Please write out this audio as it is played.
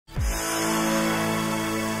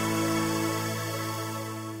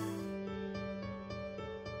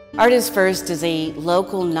Artists First is a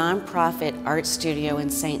local nonprofit art studio in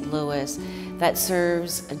St. Louis that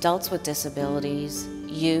serves adults with disabilities,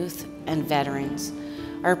 youth, and veterans.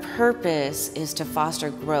 Our purpose is to foster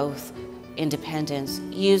growth, independence,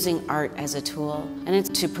 using art as a tool, and it's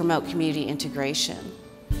to promote community integration.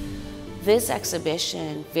 This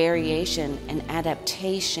exhibition, Variation and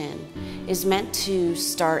Adaptation, is meant to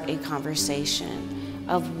start a conversation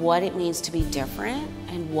of what it means to be different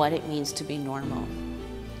and what it means to be normal.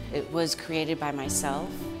 It was created by myself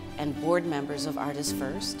and board members of Artists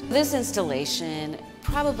First. This installation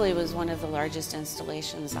probably was one of the largest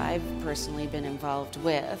installations I've personally been involved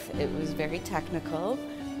with. It was very technical,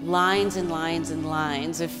 lines and lines and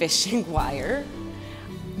lines of fishing wire.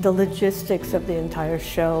 The logistics of the entire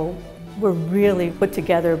show were really put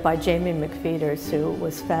together by Jamie McFeeters, who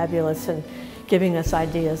was fabulous in giving us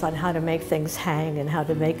ideas on how to make things hang and how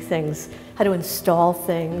to install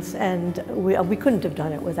things, and we couldn't have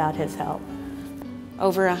done it without his help.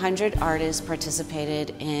 Over 100 artists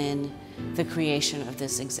participated in the creation of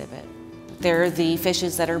this exhibit. There are the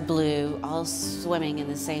fishes that are blue, all swimming in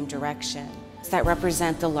the same direction, that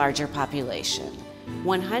represent the larger population.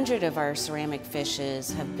 100 of our ceramic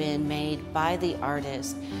fishes have been made by the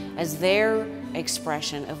artist as their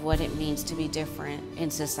expression of what it means to be different in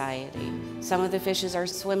society. Some of the fishes are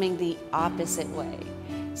swimming the opposite way.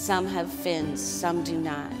 Some have fins, some do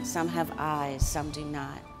not. Some have eyes, some do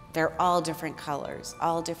not. They're all different colors,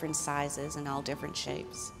 all different sizes, and all different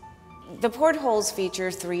shapes. The portholes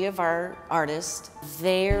feature 3 of our artists,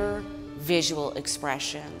 their visual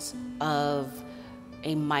expressions of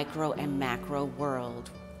a micro and macro world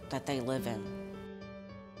that they live in.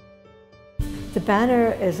 The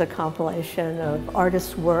banner is a compilation of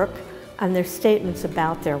artists' work and their statements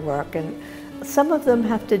about their work, and some of them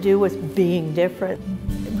have to do with being different.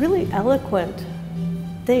 Really eloquent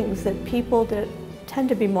things that people that tend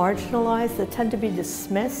to be marginalized, that tend to be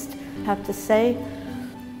dismissed, have to say.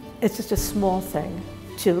 It's just a small thing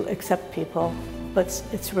to accept people, but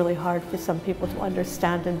it's really hard for some people to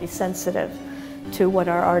understand and be sensitive to what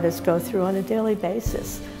our artists go through on a daily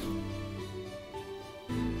basis.